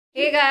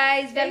Hey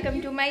guys, welcome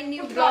to my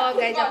new blog.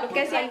 Guys, आप लोग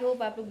कैसे? आई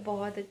होप आप लोग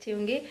बहुत अच्छे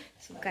होंगे।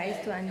 सो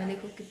गाइस, तो आज मैं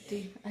देखो कितनी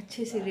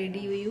अच्छे से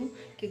रेडी हुई हूँ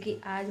क्योंकि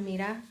आज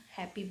मेरा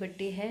हैप्पी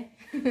बर्थडे है।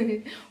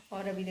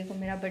 और अभी देखो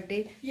मेरा बर्थडे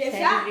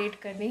सेलिब्रेट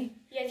करने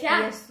यस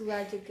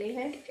आ चुके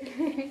हैं।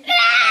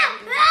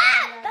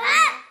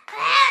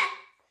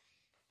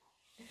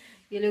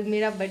 ये लोग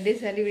मेरा बर्थडे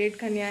सेलिब्रेट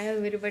करने आए हैं और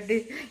मेरे बर्थडे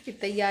की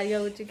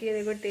तैयारियां हो चुकी है।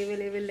 देखो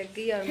टेबल वेबल लग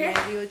गई और मैं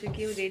भी हो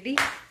चुकी हूँ रेडी।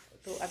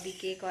 तो अभी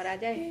केक और आ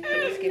जाए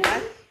फिर उसके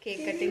बाद केक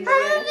कटिंग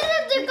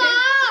वगैरह।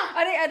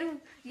 अरे अरु,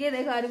 ये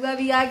देखो अरु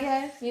अभी आ गया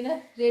है, ये ना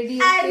रेडी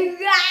है।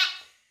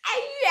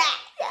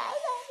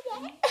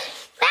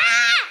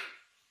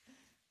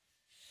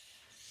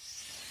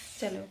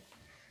 चलो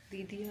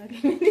दीदी आ गई।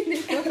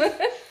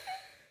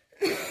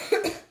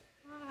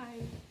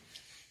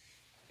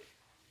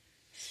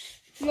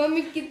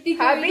 मम्मी कितनी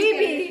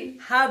हबीबी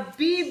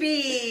हबीबी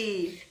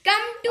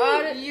कम टू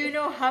और you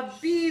know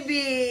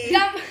Habibi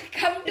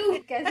come to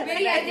कैसे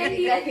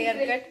हेयर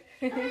कट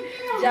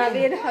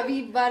जावेद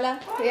हबीब वाला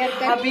हेयर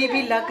कट।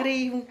 हबीबी लग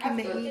रही हूँ कि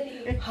नहीं?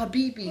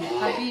 हबीबी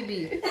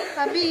हबीबी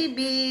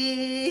हबीबी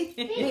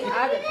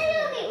आज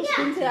उस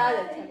दिन से आज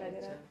अच्छा लग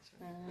रहा है।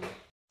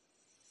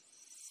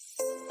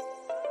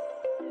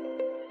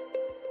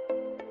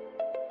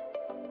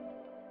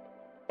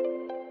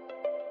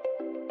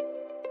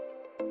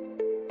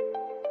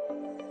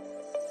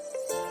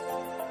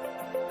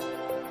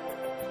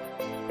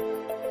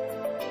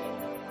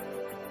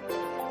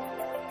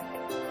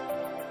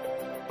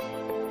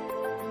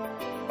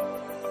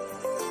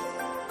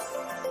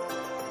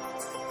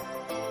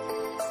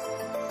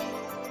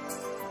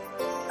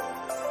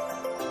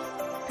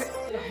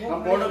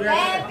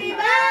 Happy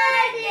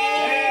birthday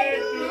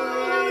to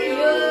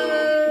you.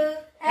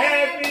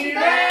 Happy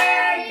birthday to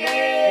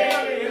you.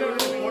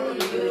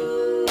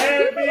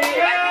 Happy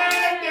birthday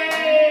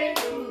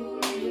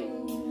to you.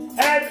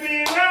 Happy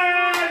birthday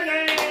to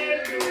you.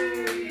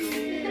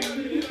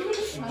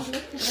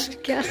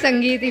 क्या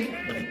संगीत है,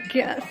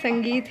 क्या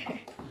संगीत है।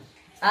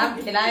 आप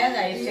खिलाया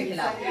जाए, इससे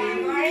खिलाओ।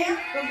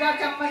 तो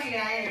चम्मच ले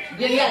आए,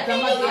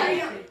 चम्मच ले आए।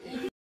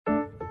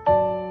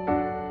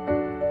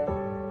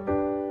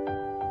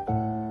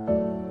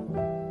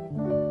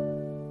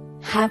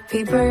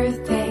 Happy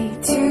birthday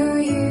to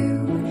you.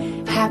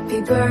 Happy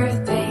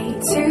birthday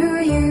to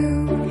you.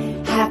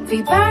 Happy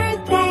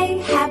birthday,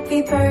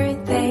 happy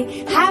birthday,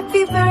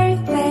 happy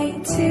birthday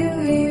to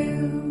you.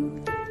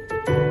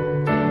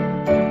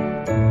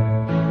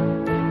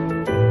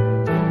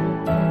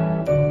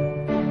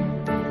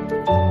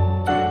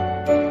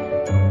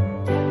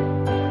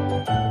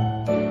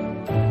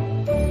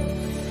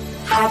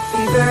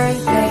 Happy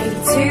birthday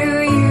to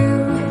you.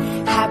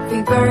 Happy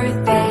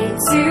birthday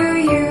to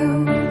you.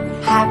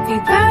 Happy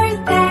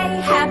birthday,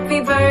 happy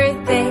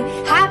birthday,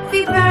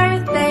 happy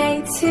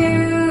birthday to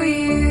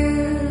you.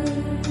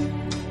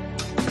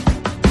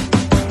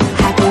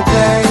 Happy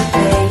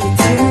birthday to you. Happy birthday to you. Happy birthday, happy birthday, happy birthday to you. Happy birthday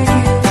to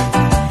you.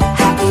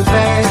 Happy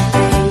birthday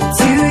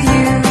to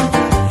you.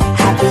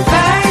 Happy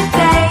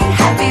birthday.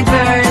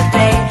 Happy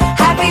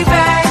birthday, happy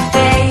birthday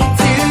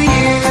to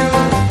you.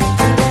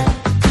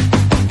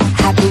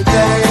 Happy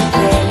birthday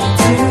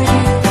to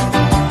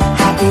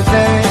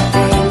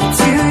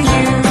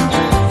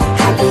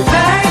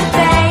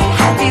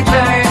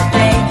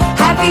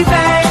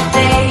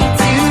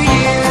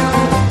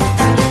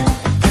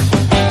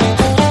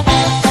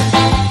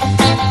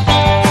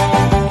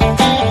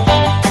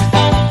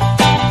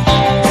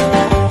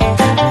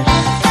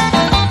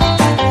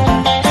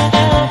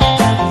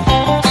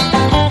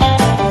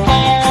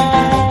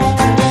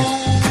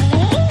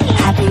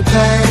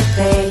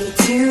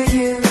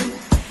you.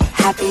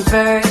 Happy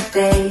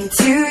birthday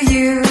to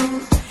you.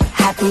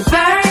 Happy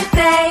birthday,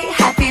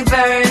 happy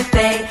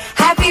birthday,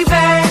 happy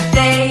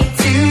birthday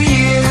to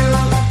you.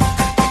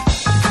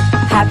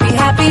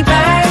 Happy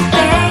birthday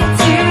to you.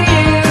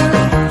 Happy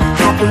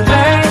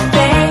birthday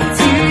to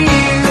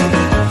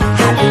you.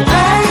 Happy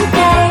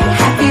birthday,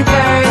 happy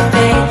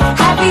birthday,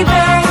 happy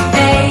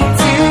birthday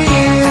to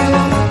you.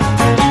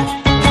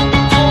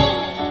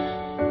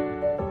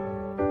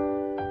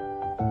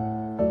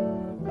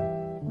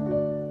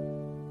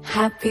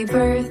 Happy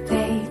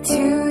birthday to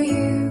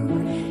you.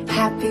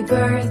 Happy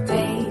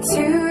birthday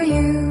to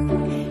you.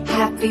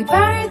 Happy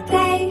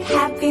birthday,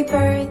 happy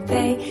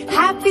birthday,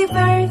 happy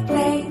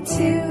birthday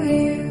to you.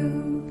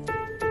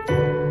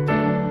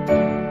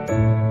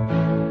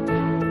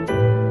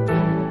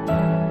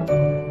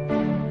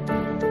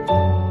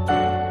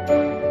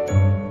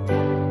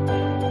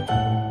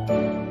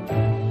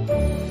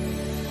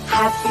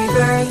 Happy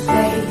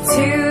birthday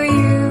to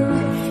you.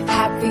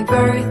 Happy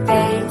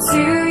birthday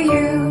to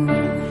you.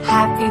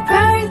 Happy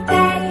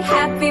birthday,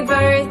 happy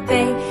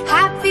birthday,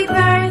 happy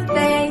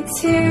birthday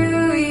to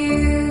you.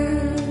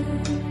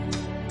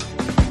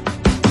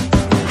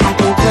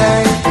 Happy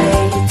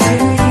birthday to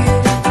you.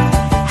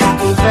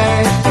 Happy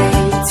birthday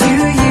to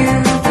you.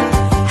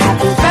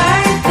 Happy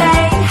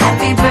birthday,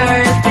 happy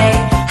birthday,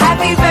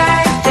 happy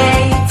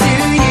birthday to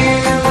you.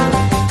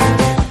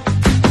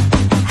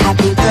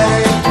 Happy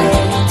birthday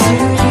to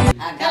you.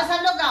 सब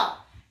लोग गाओ।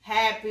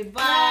 Happy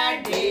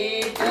birthday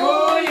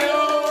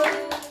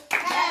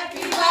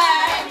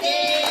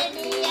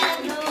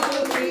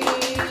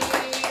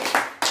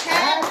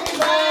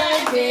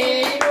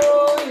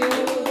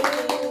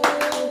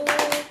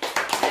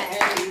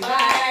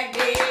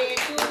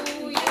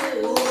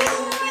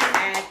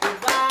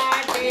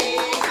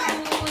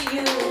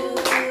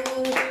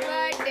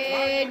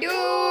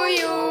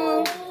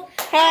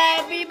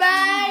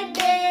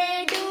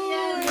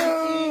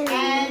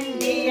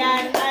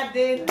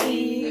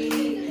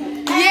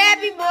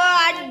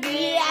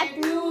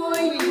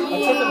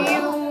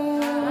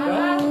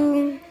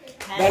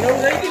बन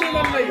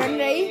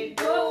रही।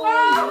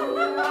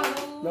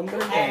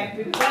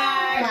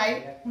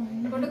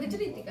 Photo खींच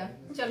रही थी का?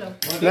 चलो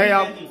नहीं,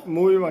 आप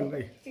मूवी बन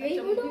रही।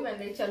 मूवी बन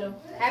रही। चलो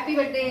happy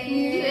birthday.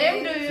 Same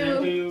to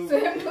you.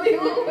 Same to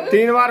you.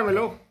 3 बार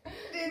मिलो।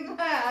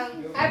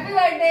 Happy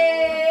birthday.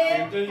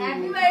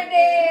 Happy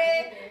birthday.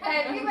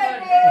 Happy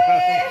birthday.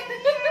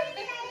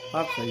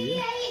 आप सही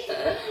है।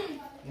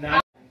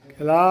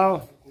 खिलाओ।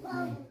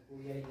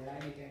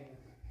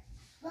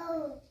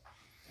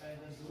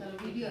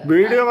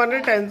 वीडियो बन रही,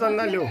 टेंशन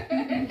ना लो।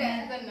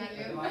 टेंशन ना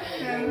लो।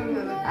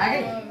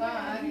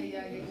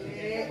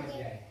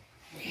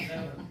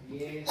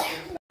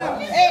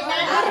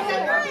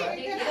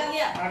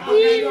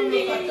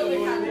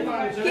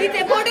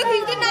 फोटो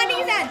खींच दो नानी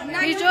के साथ।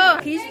 खींचो।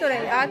 खींच तो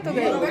रहे, आ तो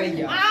गए।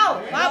 आओ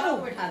बाबू,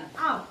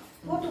 आओ।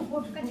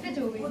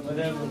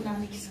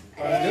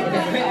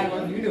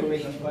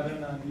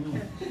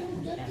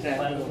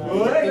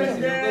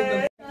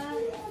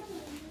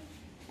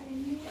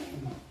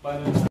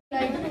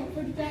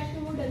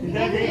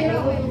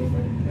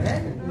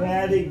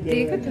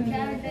 देखो तुम।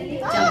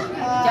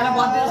 चलो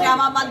बहुत दिन से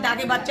हम मत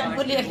जाके बच्चों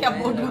को लेके अब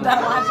फोटो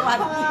दरवाज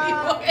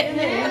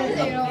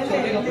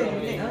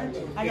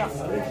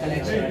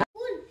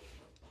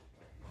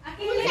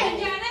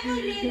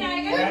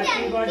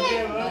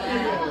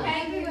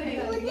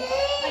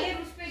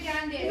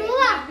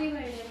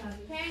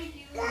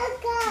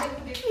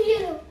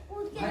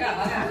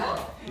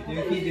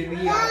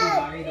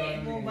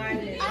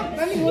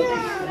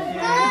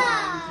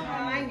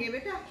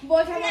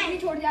बहुत हम अपनी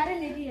छोड़ जा रहे हैं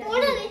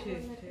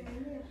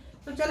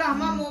तो चलो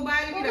हम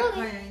मोबाइल भी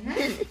रखा है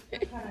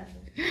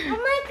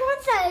हमें कौन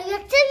सा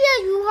लेक्चर या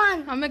युवान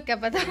हमें क्या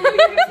पता।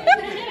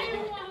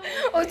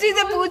 उसी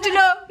से पूछ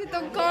लो कि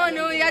तुम कौन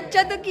हो, या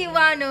अच्छा तो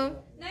युवान हो।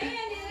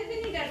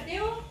 नहीं डरते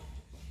हो।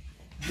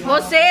 वो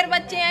शेर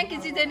बच्चे हैं,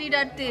 किसी से नहीं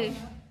डरते।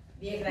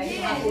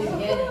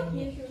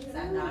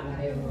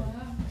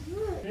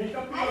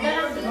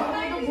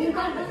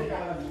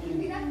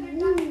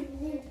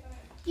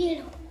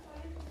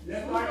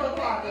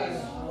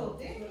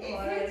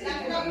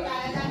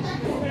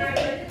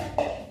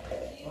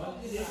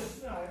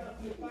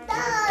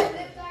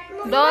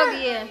 डॉग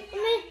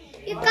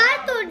ये कार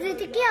तोड़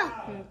देते क्या?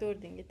 तोड़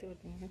देंगे, तोड़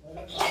देंगे।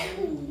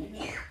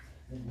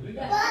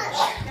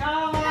 क्या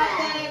बात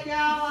है,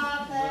 क्या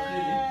बात है।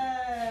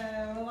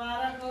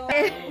 मुबारक हो।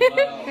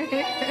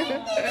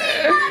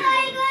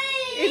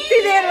 इतनी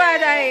देर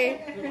बाद आए।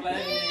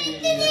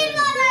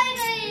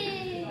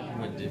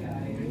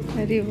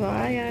 अरे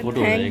वाह यार,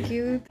 थैंक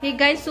यू। ठीक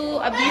गाइस, सो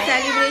अभी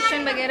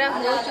सेलिब्रेशन वगैरह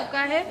हो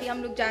चुका है।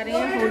 हम लोग जा रहे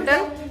हैं होटल,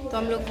 तो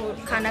हम लोग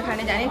खाना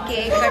खाने जा रहे हैं।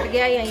 केक कट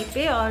गया यहीं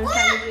पे और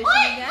सेलिब्रेशन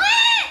हो गया।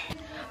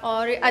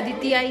 और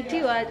अदिति आई थी,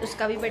 आज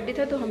उसका भी बर्थडे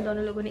था, तो हम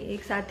दोनों लोगों ने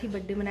एक साथ ही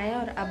बर्थडे मनाया।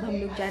 और अब हम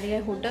लोग जा रहे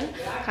हैं होटल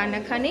खाना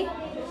खाने।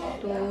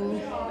 तो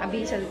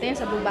अभी चलते हैं,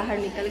 सब लोग बाहर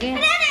निकल गए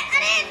हैं।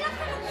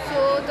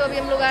 तो अभी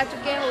हम लोग आ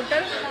चुके हैं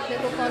होटल।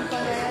 देखो कौन कौन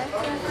आया है।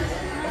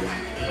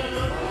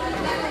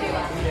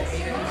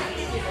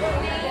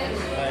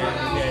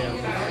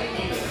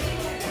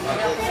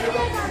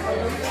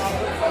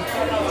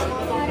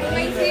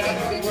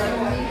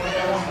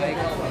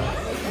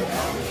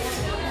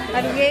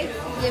 और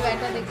ये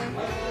बैठा देखो।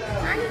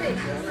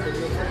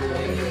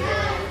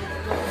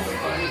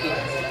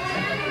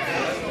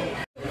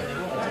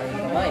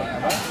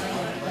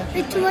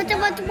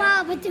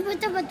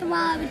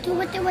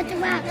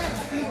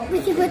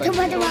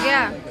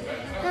 क्या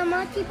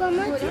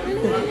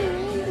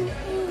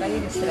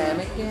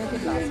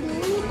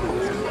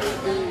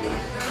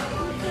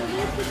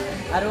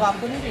अरे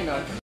आपको नहीं देना।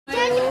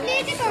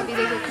 अभी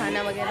देखो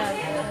खाना वगैरह।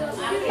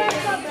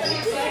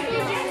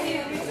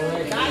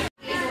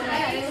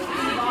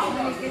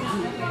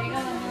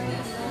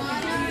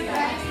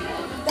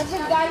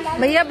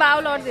 भैया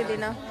बाउल और दे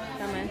देना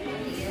हमें।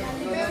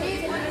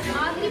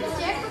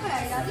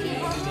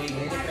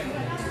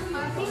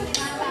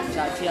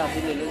 चाची आप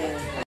भी ले लो।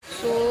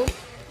 सो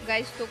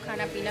गाइस, तो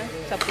खाना पीना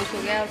सब कुछ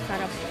हो गया और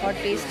खाना बहुत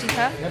टेस्टी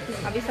था।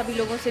 अभी सभी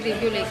लोगों से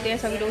रिव्यू लेते हैं,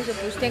 सभी लोगों से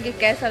पूछते हैं कि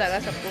कैसा लगा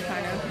सबको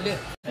खाना।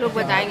 लोग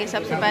बताएंगे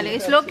सबसे पहले।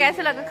 इस लोग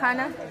कैसा लगा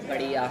खाना?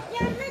 बढ़िया।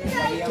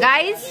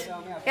 गाइस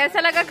कैसा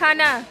लगा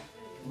खाना?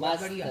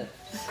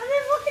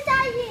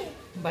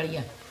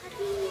 बढ़िया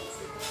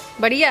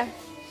बढ़िया,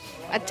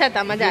 अच्छा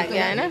था, मज़ा आ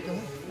गया है ना।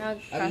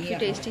 काफ़ी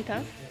टेस्टी था,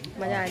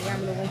 मज़ा आ गया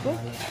हम लोगों को।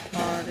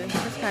 और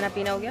बस खाना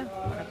पीना हो गया,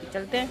 अभी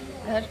चलते हैं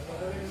घर।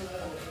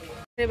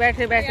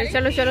 बैठे बैठे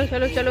चलो चलो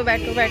चलो चलो,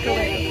 बैठो बैठो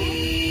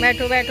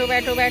बैठो बैठो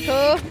बैठो बैठो।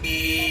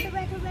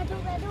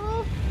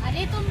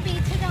 अरे तुम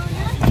पीछे जाओ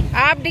ना।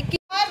 आप डिक्की।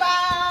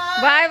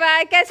 Bye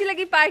bye. कैसी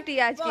लगी पार्टी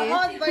आज की?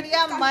 बहुत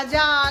बढ़िया,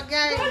 मजा आ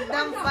गया,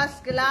 एकदम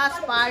फर्स्ट क्लास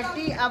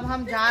पार्टी। अब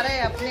हम जा रहे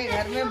हैं अपने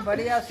घर में,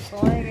 बढ़िया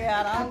सोएंगे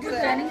आराम से।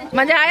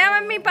 मजा आया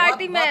मम्मी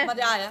पार्टी में? बहुत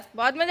मजा आया,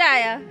 बहुत मजा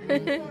आया।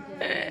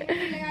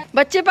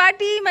 बच्चे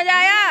पार्टी मजा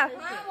आया।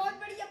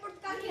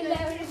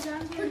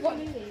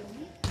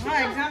 हाँ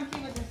एग्जाम की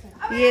वजह से।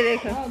 ये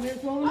देखो।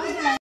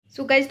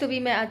 सो गाइस, तो भी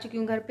मैं आ चुकी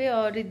हूँ घर पे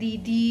और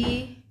दीदी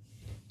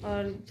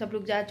और सब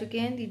लोग जा चुके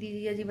हैं, दीदी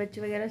जीजा जी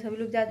बच्चे वगैरह सभी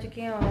लोग जा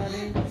चुके हैं और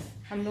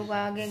हम लोग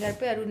आ गए घर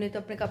पे। अरुण ने तो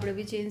अपने कपड़े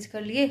भी चेंज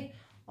कर लिए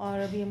और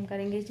अभी हम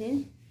करेंगे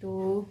चेंज। तो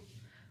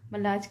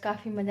मतलब आज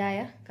काफ़ी मज़ा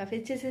आया, काफ़ी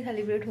अच्छे से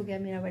सेलिब्रेट हो गया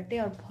मेरा बर्थडे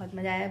और बहुत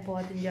मज़ा आया,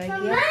 बहुत इन्जॉय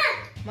किया।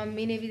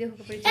 मम्मी ने भी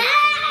देखो कपड़े चेंज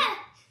कर लिए।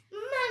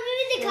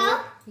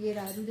 तो ये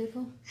राजू देखो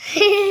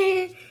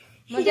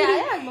मज़ा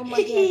आया मम्मा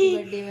के हैप्पी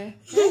बर्थडे में।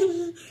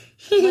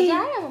 मज़ा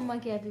आया मम्मा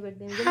के हैप्पी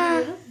बर्थडे में।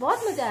 हाँ। बहुत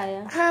मज़ा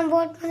आया। हाँ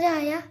बहुत मजा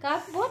आया,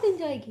 काफी बहुत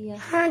एंजॉय किया।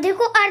 हाँ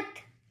देखो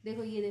अर्थ,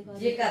 देखो ये देखो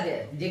ये क्या दे,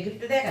 ये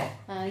गिफ्ट देगा।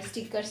 हाँ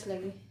स्टिकर्स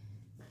लगे।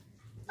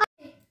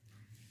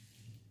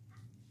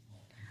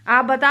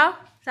 आप बताओ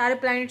सारे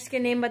प्लैनेट्स के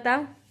नेम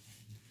बताओ।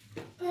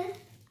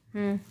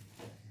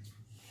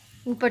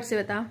 ऊपर से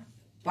बताओ।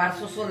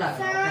 516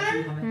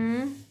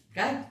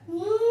 क्या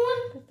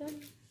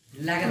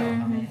लग रहा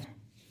हमें।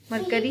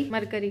 मरकरी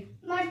मरकरी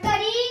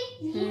मरकरी,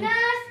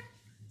 वीनस,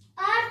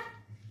 अर्थ,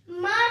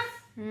 मार्स,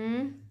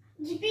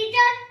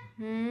 जुपिटर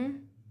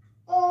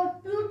और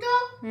प्लूटो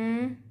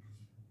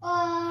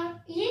और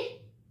ये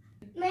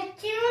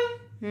नेपच्यून,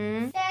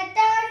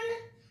 सैटर्न,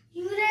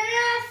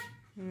 यूरेनस।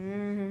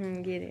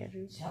 ये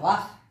देखो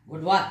शाबाश,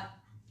 गुड वर्क।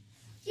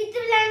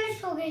 कितने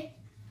प्लैनेट्स हो गए?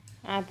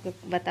 आप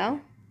बताओ।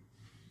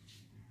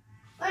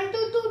 1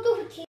 2 2 2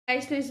 3।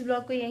 गाइस तो इस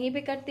ब्लॉग को यहीं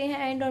पे करते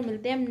हैं एंड और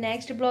मिलते हैं हम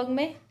नेक्स्ट ब्लॉग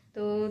में।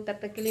 तो तब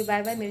तक के लिए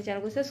बाय बाय। मेरे चैनल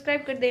को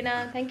सब्सक्राइब कर देना।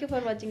 Thank you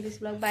for watching this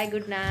blog. Bye,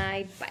 good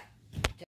night, bye.